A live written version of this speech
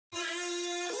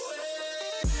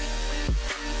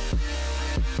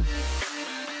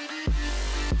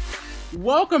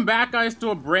Welcome back, guys,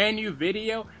 to a brand new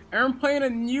video, and I'm playing a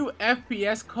new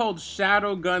FPS called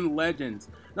Shadowgun Legends.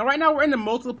 Now right now we're in the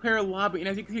multiplayer lobby, and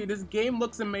as you can see, this game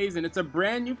looks amazing. It's a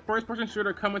brand new first-person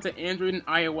shooter coming to Android and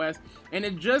iOS, and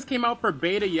it just came out for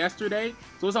beta yesterday,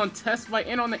 so it's on test flight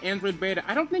and on the Android beta.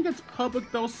 I don't think it's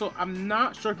public though, so I'm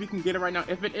not sure if you can get it right now.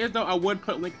 If it is though, I would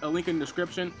put a link in the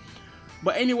description.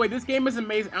 But anyway, this game is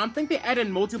amazing. I don't think they added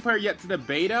multiplayer yet to the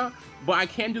beta, but I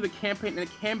can do the campaign, and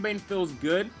the campaign feels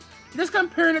good. Just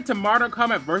comparing it to Modern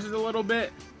Combat Versus a little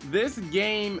bit, this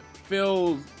game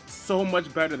feels so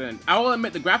much better than. I will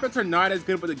admit, the graphics are not as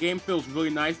good, but the game feels really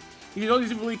nice. You know,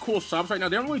 these really cool shops right now,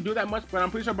 they don't really do that much, but I'm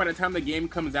pretty sure by the time the game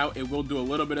comes out, it will do a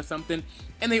little bit of something.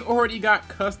 And they already got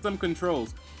custom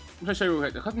controls. I'm going to show you real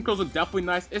quick. The custom controls are definitely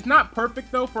nice. It's not perfect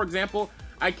though. For example,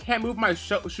 I can't move my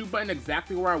shoot button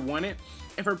exactly where I want it.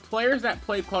 And for players that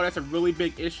play Call, that's a really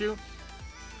big issue.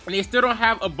 And they still don't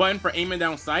have a button for aiming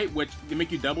down sight, which can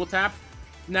make you double tap.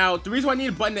 Now, the reason why I need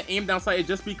a button to aim down sight is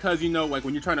just because, you know, like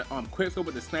when you're trying to quick scope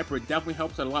with the sniper, it definitely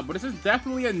helps out a lot. But this is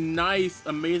definitely a nice,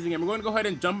 amazing game. We're going to go ahead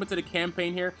and jump into the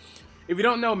campaign here. If you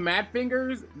don't know, Mad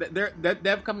Fingers, that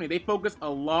dev company, they focus a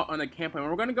lot on the campaign.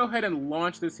 We're going to go ahead and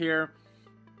launch this here.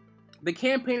 The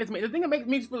campaign is made. The thing that makes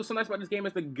me feel so nice about this game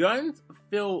is the guns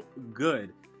feel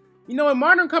good. You know, in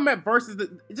Modern Combat Versus,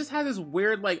 it just has this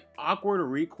weird, like, awkward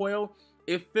recoil.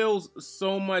 It feels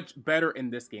so much better in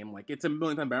this game. Like, it's a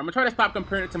million times better. I'm gonna try to stop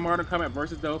comparing it to Modern Combat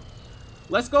Versus, though.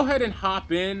 Let's go ahead and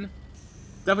hop in.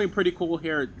 Definitely pretty cool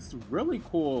here. It's really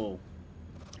cool.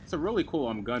 It's a really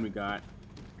cool gun we got.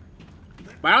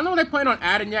 But I don't know what they plan on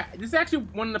adding yet. This is actually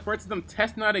one of the first of them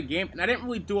testing out a game, and I didn't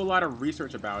really do a lot of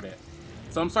research about it.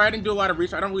 So I'm sorry I didn't do a lot of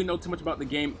research. I don't really know too much about the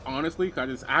game, honestly,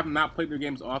 because I have not played their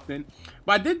games often.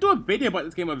 But I did do a video about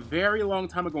this game a very long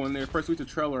time ago when they first released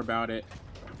a trailer about it.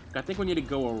 I think we need to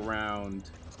go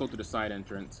around. Let's go through the side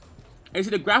entrance. And you see,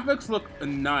 the graphics look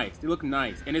nice. They look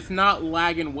nice. And it's not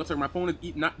lagging whatsoever. My phone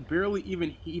is not barely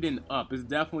even heating up. It's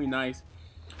definitely nice.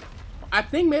 I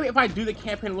think maybe if I do the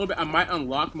campaign a little bit, I might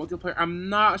unlock multiplayer. I'm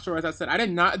not sure. As I said, I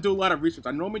did not do a lot of research.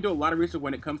 I normally do a lot of research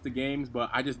when it comes to games, but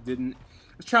I just didn't.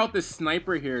 Let's try out this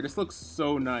sniper here. This looks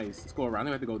so nice. Let's go around.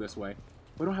 I think we have to go this way.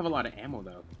 We don't have a lot of ammo,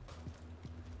 though.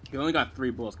 We only got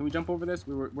 3 bullets. Can we jump over this?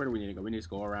 Where do we need to go? We need to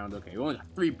go around. Okay, we only got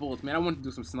 3 bullets. Man, I want to do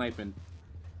some sniping.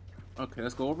 Okay,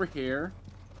 let's go over here.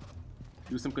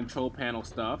 Do some control panel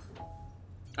stuff.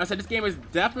 I said this game is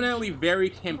definitely very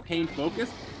campaign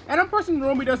focused. And I'm a person who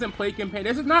normally doesn't play campaign.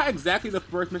 This is not exactly the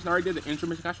first mission. I already did the intro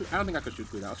mission. I don't think I could shoot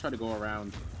through that. Let's try to go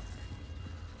around.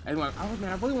 Anyway, oh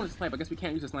man, I really want to snipe. I guess we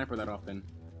can't use a sniper that often.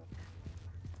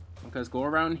 Okay, let's go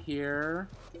around here.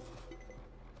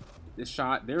 This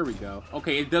shot, there we go.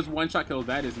 Okay, it does one-shot kills.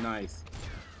 That is nice.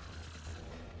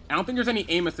 I don't think there's any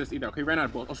aim assist either. Okay, ran out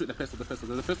of bullets. Oh shoot, the pistol. Does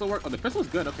the pistol work? Oh, the pistol's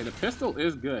good. Okay, the pistol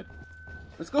is good.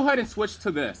 Let's go ahead and switch to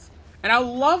this. And I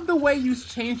love the way you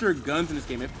change your guns in this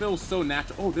game. It feels so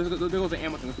natural. Oh, there goes the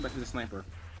ammo thing. Let's go back to the sniper.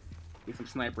 Get some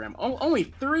sniper ammo. Oh, only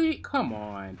 3? Come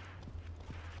on.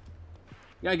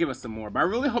 You gotta give us some more. But I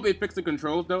really hope they fix the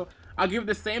controls, though. I'll give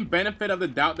the same benefit of the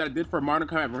doubt that I did for Modern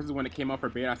Combat Versus when it came out for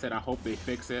beta. I said I hope they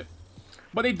fix it.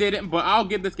 But they didn't. But I'll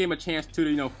give this game a chance to,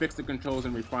 you know, fix the controls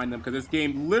and refine them. Because this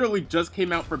game literally just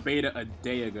came out for beta a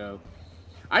day ago.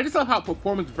 I just love how it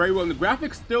performs very well. And the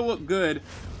graphics still look good.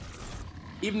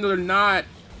 Even though they're not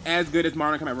as good as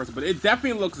Modern Combat Versus. But it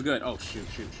definitely looks good. Oh, shoot.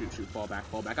 Fall back.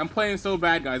 I'm playing so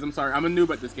bad, guys. I'm sorry. I'm a noob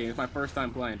at this game. It's my first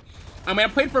time playing. I mean, I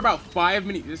played for about 5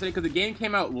 minutes yesterday because the game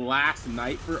came out last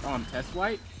night for test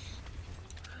flight.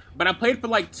 But I played for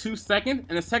like 2 seconds,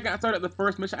 and the second I started the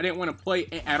first mission, I didn't want to play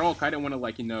at all because I didn't want to,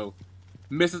 like, you know,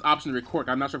 miss this option to record.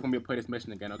 I'm not sure if I'm going to be able to play this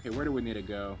mission again. Okay, where do we need to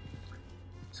go?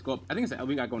 Let's go up. I think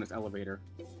we got to go in this elevator.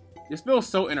 This feels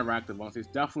so interactive, honestly.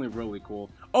 It's definitely really cool.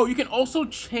 Oh, you can also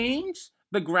change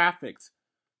the graphics.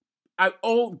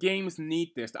 Old games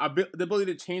need this. The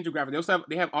ability to change the graphics.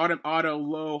 They have auto,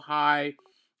 low, high.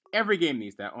 Every game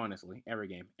needs that, honestly. Every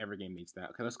game needs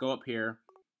that. Okay, let's go up here.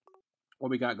 What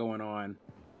we got going on?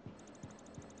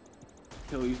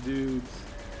 Kill these dudes.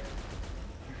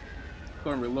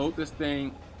 Go and reload this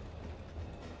thing.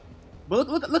 But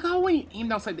look how when you aim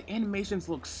outside, the animations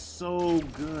look so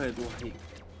good. Like,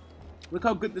 look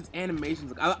how good this animations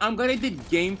look. I'm glad they did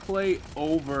gameplay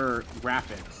over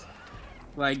graphics.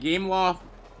 Like, Game Loft,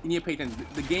 you need to pay attention.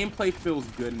 The gameplay feels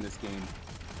good in this game.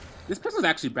 This pistol's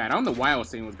actually bad. I don't know why I was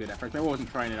saying it was good at first. Maybe I wasn't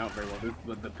trying it out very well.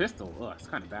 But the pistol, ugh, it's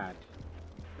kind of bad.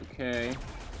 Okay.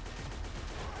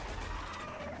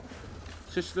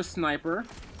 Just the sniper.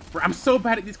 I'm so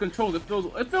bad at these controls. It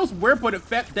feels weird, but it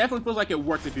definitely feels like it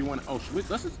works if you want to. Oh,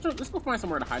 let's go find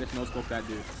somewhere to hide this no scope that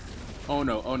dude. Oh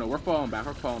no, we're falling back.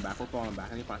 I need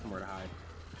to find somewhere to hide.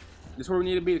 This is where we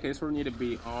need to be. Okay, this is where we need to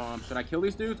be. Should I kill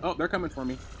these dudes? Oh, they're coming for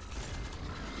me.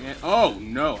 And oh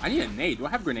no, I need a nade. Do I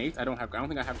have grenades? I don't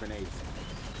think I have grenades.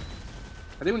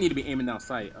 I think we need to be aiming down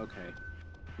sight. Okay.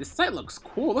 This sight looks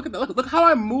cool. Look at that. Look how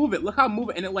I move it. Look how I move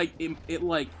it, and it like,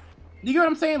 you get what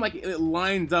I'm saying? Like it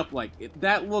lines up. Like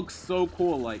that looks so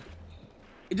cool. Like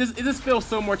it just feels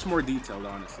so much more detailed,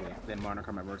 honestly, than Modern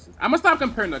Combat Versus. I'm gonna stop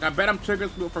comparing. Like I bet I'm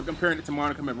triggered for comparing it to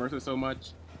Modern Combat Versus so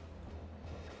much.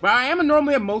 But I am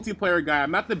normally a multiplayer guy. I'm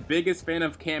not the biggest fan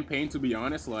of campaign, to be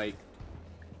honest. Like,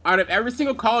 out of every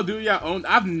single Call of Duty I owned,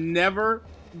 I've never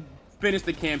finished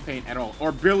the campaign at all,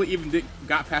 or barely even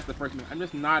got past the first mission. I'm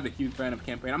just not a huge fan of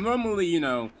campaign. I'm normally, you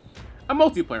know, a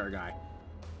multiplayer guy.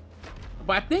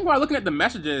 But I think while looking at the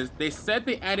messages, they said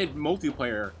they added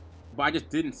multiplayer, but I just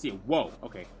didn't see it. Whoa,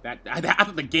 okay, I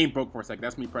thought the game broke for a second.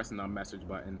 That's me pressing the message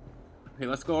button. Okay,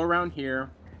 let's go around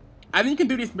here. I think you can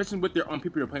do these missions with your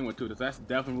people you're playing with too. So that's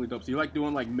definitely really dope. So you like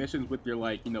doing like missions with your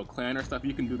like, you know, clan or stuff.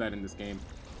 You can do that in this game.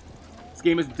 This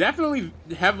game is definitely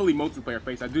heavily multiplayer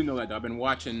based. I do know that though. I've been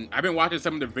watching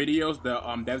some of the videos the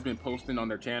devs been posting on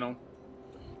their channel.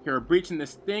 Here, we're breaching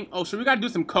this thing. Oh, so we gotta do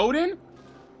some coding?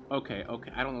 Okay,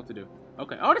 I don't know what to do.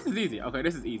 Okay, oh, this is easy. Okay,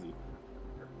 this is easy.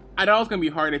 I know it's gonna be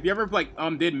hard. If you ever like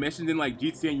did missions in like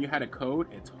GTA and you had a code,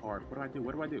 it's hard. What do I do?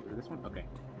 What do I do? This one? Okay.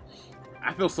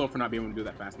 I feel so for not being able to do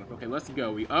that fast enough. Okay, let's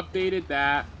go. We updated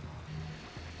that.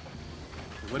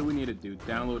 What do we need to do?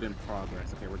 Download in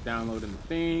progress. Okay, we're downloading the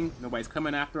thing. Nobody's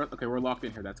coming after us. Okay, we're locked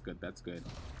in here. That's good. That's good.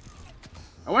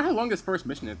 I wonder how long this first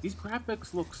mission is. These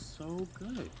graphics look so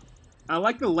good. I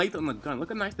like the light on the gun. Look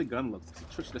how nice the gun looks.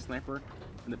 Switch the sniper.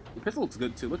 And the pistol looks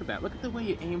good too. Look at that. Look at the way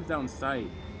it aims down sight.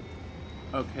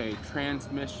 Okay,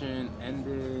 transmission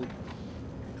ended.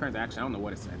 Transaction. I don't know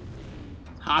what it said.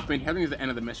 Hop in. I think it's the end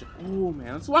of the mission. Oh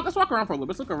man, let's walk around for a little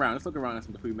bit. Let's look around. Let's look around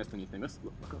before we miss anything. Let's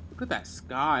look at that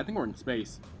sky. I think we're in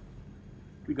space.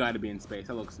 We gotta be in space.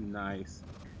 That looks nice.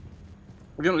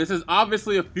 You know, this is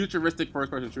obviously a futuristic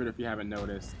first-person shooter if you haven't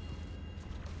noticed.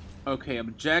 Okay,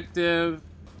 objective.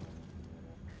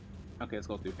 Okay, let's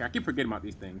go through here. I keep forgetting about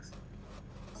these things.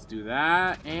 Let's do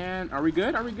that. And are we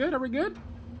good? Are we good? Are we good?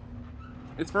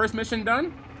 Is first mission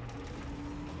done?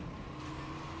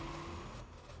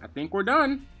 I think we're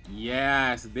done.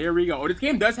 Yes, there we go. Oh, this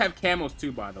game does have camos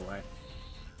too, by the way.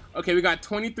 Okay, we got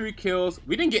 23 kills.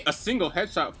 We didn't get a single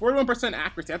headshot. 41%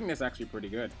 accuracy. I think that's actually pretty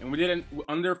good. And we did it in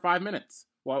under 5 minutes.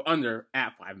 Well,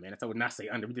 at 5 minutes. I would not say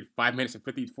under. We did 5 minutes and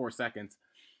 54 seconds.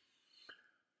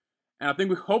 And I think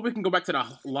we hope we can go back to the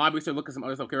lobby to look at some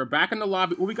other stuff. Okay, we're back in the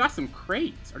lobby. Oh, we got some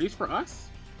crates. Are these for us?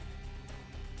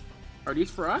 Are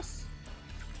these for us?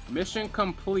 Mission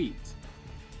complete.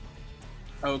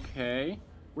 Okay.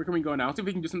 Where can we go now? Let's see if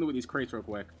we can do something with these crates real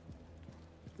quick.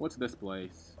 What's this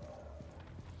place?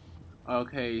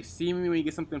 Okay, see me when you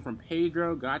get something from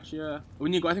Pedro. Gotcha. We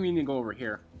need to go. I think we need to go over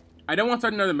here. I don't want to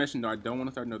start another mission though. I don't want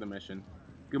to start another mission.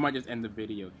 We might just end the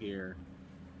video here.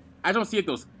 I don't see if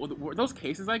those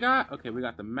cases I got. Okay, we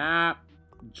got the map,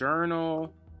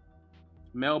 journal,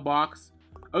 mailbox.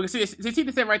 Okay, see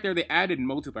they said right there they added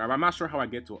multiplayer. But I'm not sure how I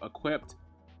get to it. Equipped.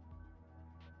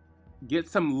 Get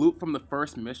some loot from the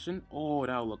first mission. Oh,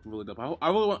 that'll look really dope.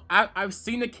 I've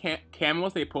seen the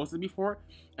camos they posted before,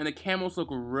 and the camos look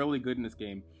really good in this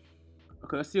game.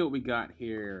 Okay, let's see what we got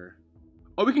here.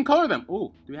 Oh, we can color them.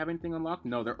 Oh, do we have anything unlocked?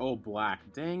 No, they're all black.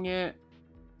 Dang it.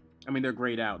 I mean, they're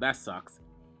grayed out. That sucks.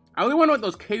 I really wonder what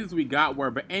those cases we got were.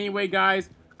 But anyway,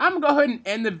 guys, I'm going to go ahead and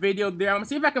end the video there. I'm going to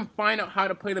see if I can find out how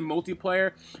to play the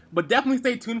multiplayer. But definitely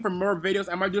stay tuned for more videos.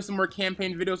 I might do some more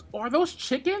campaign videos. Oh, are those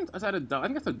chickens? Is that a dove? I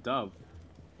think that's a dove.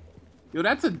 Yo,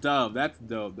 that's a dove. That's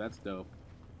dope. That's dope.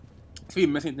 Let's see if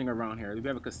we miss anything around here. Do we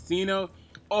have a casino?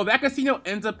 Oh, that casino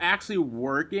ends up actually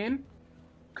working.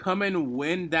 Come and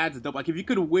win. That's dope. Like, if you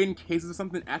could win cases or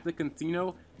something at the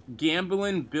casino,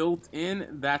 gambling built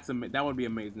in, that would be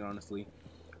amazing, honestly.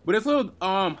 But this little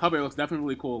hub here looks definitely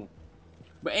really cool.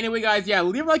 But anyway, guys, yeah,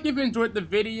 leave a like if you enjoyed the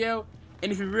video.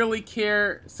 And if you really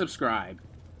care, subscribe.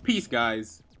 Peace,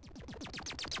 guys.